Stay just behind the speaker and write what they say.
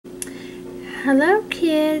Hello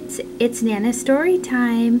kids, it's Nana story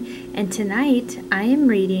time, and tonight I am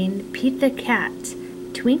reading Pete the Cat,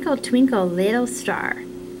 Twinkle Twinkle Little Star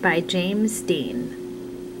by James Dean.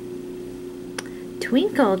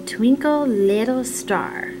 Twinkle Twinkle Little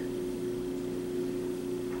Star,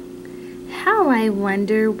 how I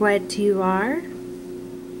wonder what you are.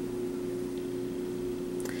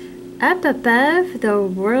 Up above the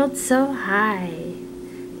world so high,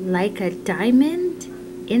 like a diamond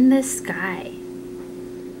in the sky.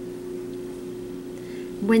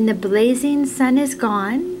 When the blazing sun is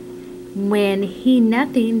gone, when he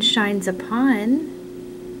nothing shines upon,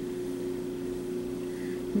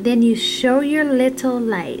 then you show your little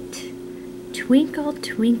light, twinkle,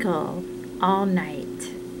 twinkle all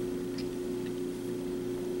night.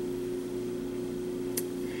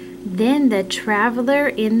 Then the traveler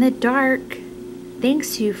in the dark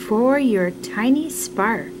thanks you for your tiny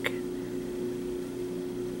spark.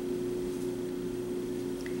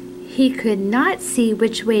 He could not see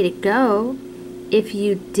which way to go if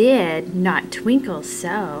you did not twinkle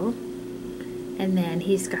so. And then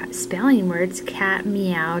he's got spelling words: cat,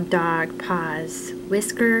 meow, dog, paws,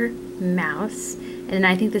 whisker, mouse, and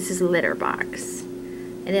I think this is litter box.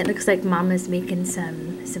 And it looks like Mama's making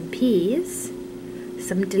some peas,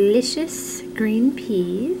 some delicious green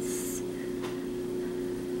peas.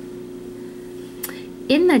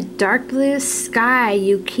 In the dark blue sky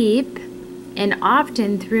you keep, and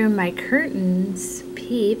often through my curtains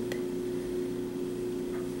peep.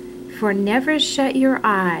 For never shut your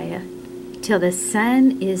eye till the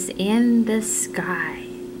sun is in the sky.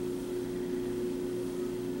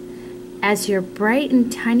 As your bright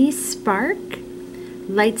and tiny spark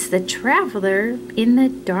lights the traveler in the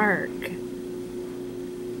dark.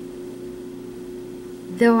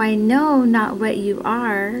 Though I know not what you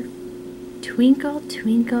are, twinkle,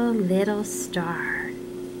 twinkle, little star.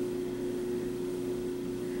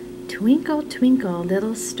 Twinkle, twinkle,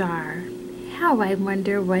 little star, how I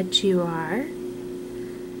wonder what you are.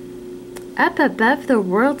 Up above the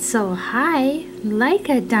world so high, like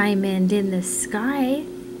a diamond in the sky.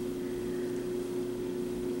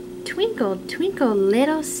 Twinkle, twinkle,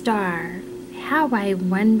 little star, how I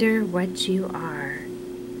wonder what you are.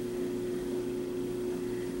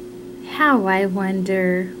 How I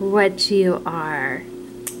wonder what you are.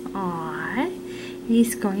 Aw,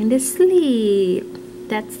 he's going to sleep.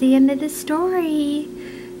 That's the end of the story.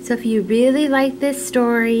 So if you really like this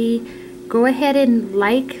story, go ahead and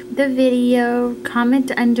like the video,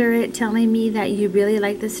 comment under it telling me that you really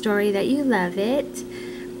like the story, that you love it,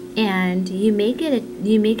 and you may get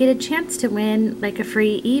a chance to win like a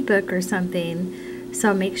free ebook or something.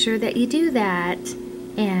 So make sure that you do that.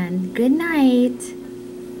 And good night.